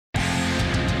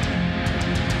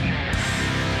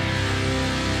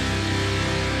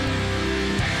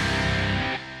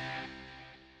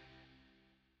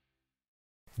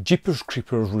Jeepers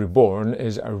Creepers Reborn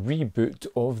is a reboot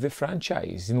of the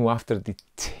franchise. You know, after the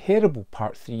terrible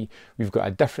part 3, we've got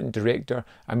a different director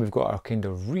and we've got our kind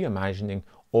of reimagining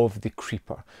of the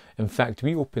Creeper. In fact,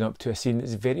 we open up to a scene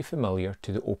that's very familiar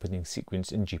to the opening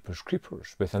sequence in Jeepers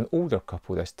Creepers, with an older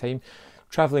couple this time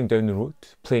travelling down the road,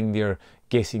 playing their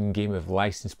guessing game of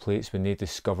license plates when they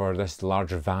discover this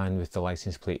large van with the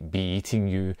license plate "Be Eating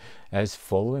You" is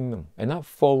following them. And that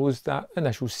follows that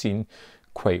initial scene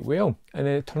quite well. And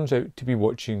then it turns out to be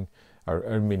watching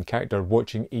our main character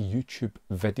watching a YouTube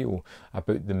video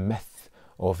about the myth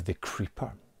of the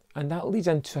Creeper. And that leads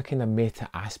into a kind of meta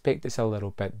aspect that's a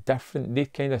little bit different. They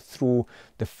kind of throw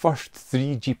the first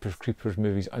 3 Jeepers Creepers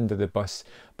movies under the bus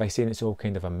by saying it's all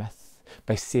kind of a myth,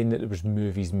 by saying that there was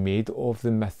movies made of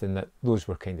the myth and that those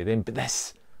were kind of them. But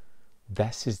this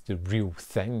is the real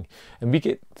thing. And we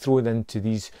get thrown into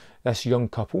this young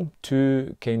couple,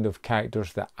 2 kind of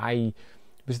characters that I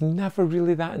was never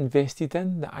really that invested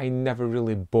in, that I never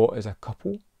really bought as a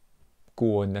couple,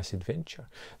 go on this adventure.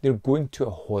 They're going to a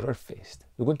horror fest.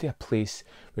 They're going to a place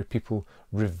where people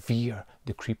revere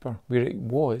the Creeper, where it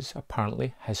was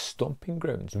apparently his stomping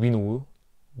grounds. We know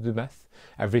the myth.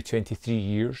 Every 23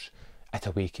 years it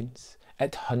awakens,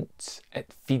 it hunts,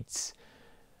 it feeds.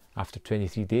 After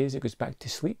 23 days it goes back to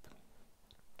sleep.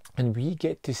 And we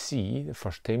get to see the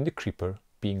first time the Creeper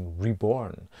being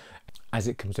reborn as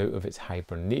it comes out of its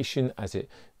hibernation, as it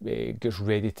gets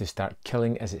ready to start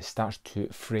killing, as it starts to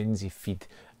frenzy feed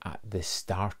at the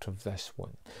start of this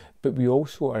one. But we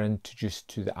also are introduced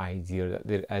to the idea that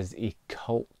there is a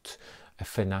cult of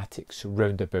fanatics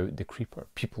round about the Creeper,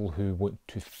 people who want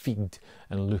to feed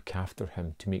and look after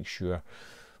him to make sure,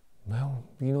 well,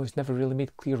 you know, it's never really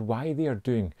made clear why they are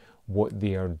doing what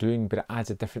they are doing, but it adds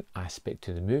a different aspect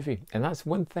to the movie. And that's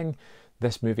one thing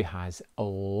this movie has, a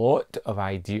lot of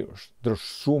ideas. There's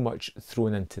so much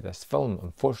thrown into this film.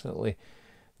 Unfortunately,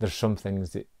 there's some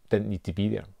things that didn't need to be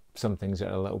there. Some things that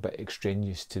are a little bit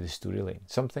extraneous to the storyline.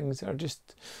 Some things that are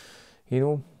just, you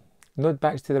know, nod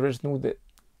back to the original that,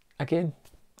 again,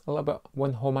 a little bit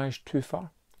one homage too far.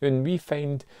 And we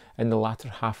find in the latter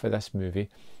half of this movie,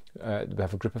 we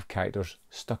have a group of characters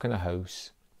stuck in a house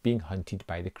being hunted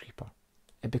by the Creeper.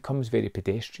 It becomes very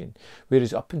pedestrian.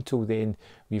 Whereas up until then,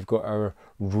 we've got our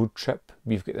road trip,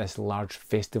 we've got this large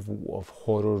festival of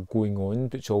horror going on,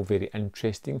 which is all very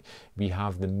interesting. We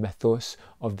have the mythos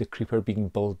of the Creeper being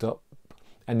built up,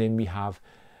 and then we have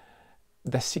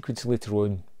this sequence later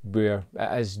on where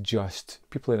it is just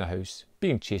people in a house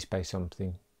being chased by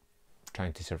something,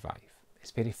 trying to survive.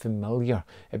 It's very familiar.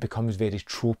 It becomes very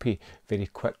tropey very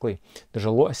quickly. There's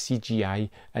a lot of CGI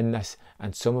in this,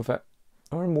 and some of it,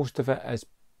 or most of it, is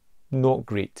not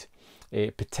great.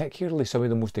 Particularly some of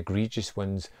the most egregious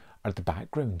ones are the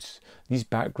backgrounds. These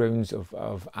backgrounds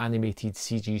of animated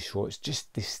CG shots,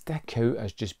 they stick out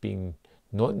as just being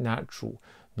not natural,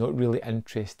 not really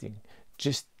interesting,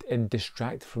 and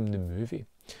distract from the movie.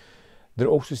 There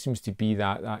also seems to be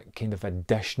that kind of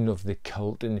addition of the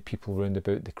cult and the people round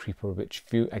about the Creeper, which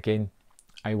feel, again,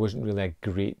 I wasn't really a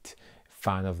great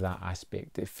fan of that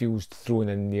aspect. It feels thrown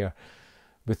in there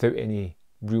without any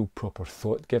real proper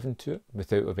thought given to it,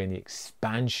 without of any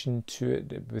expansion to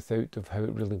it, without of how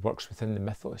it really works within the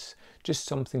mythos. Just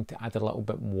something to add a little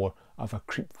bit more of a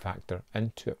creep factor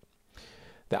into it.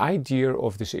 The idea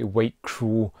of the sort of white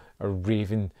crow or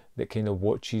raven that kind of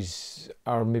watches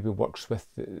or maybe works with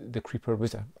the Creeper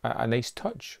was a nice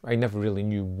touch. I never really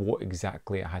knew what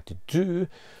exactly I had to do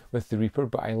with the Reaper,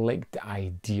 but I liked the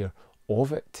idea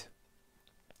of it.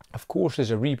 Of course,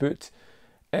 as a reboot,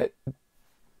 it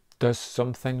does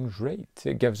some things right.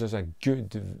 It gives us a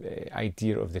good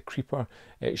idea of the Creeper.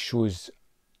 It shows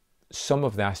some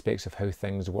of the aspects of how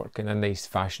things work in a nice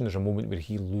fashion. There's a moment where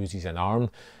he loses an arm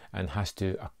and has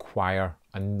to acquire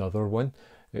another one,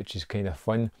 which is kind of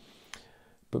fun.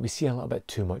 But we see a little bit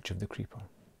too much of the Creeper.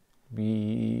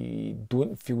 We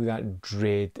don't feel that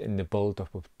dread in the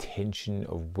build-up of tension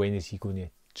of when is he going to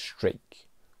strike,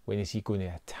 when is he going to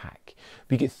attack.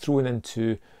 We get thrown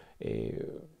into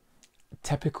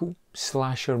typical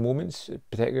slasher moments,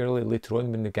 particularly later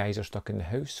on when the guys are stuck in the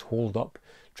house, holed up,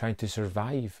 trying to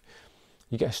survive.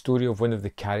 You get a story of one of the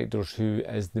characters who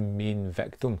is the main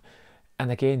victim,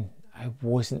 and again, I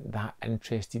wasn't that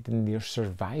interested in their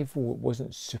survival. It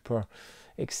wasn't super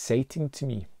exciting to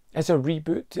me. As a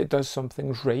reboot, it does some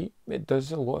things right, it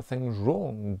does a lot of things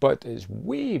wrong, but it's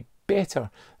way better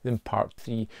than part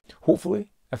 3.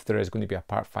 Hopefully, if there is going to be a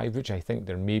part 5, which I think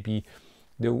there may be,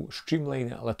 they'll streamline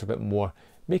it a little bit more,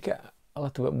 make it a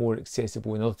little bit more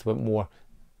accessible and a little bit more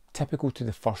typical to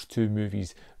the first 2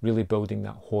 movies, really building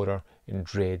that horror and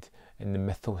dread and the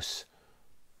mythos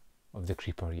of the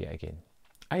Creeper yet again.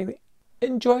 I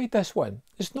enjoyed this one.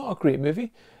 It's not a great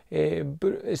movie,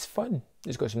 but it's fun.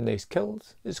 It's got some nice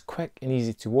kills. It's quick and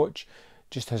easy to watch.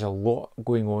 Just has a lot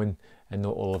going on and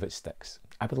not all of it sticks.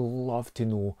 I would love to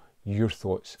know your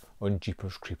thoughts on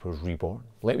Jeepers Creepers Reborn.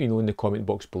 Let me know in the comment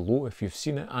box below if you've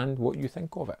seen it and what you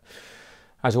think of it.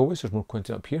 As always, there's more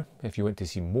content up here if you want to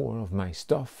see more of my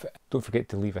stuff. Don't forget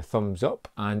to leave a thumbs up,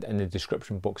 and in the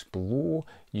description box below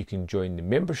you can join the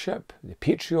membership, the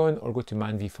Patreon, or go to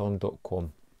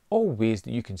manvfilm.com. All ways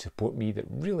that you can support me that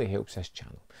really helps this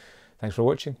channel. Thanks for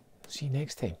watching. See you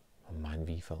next time on Man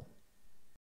v Film.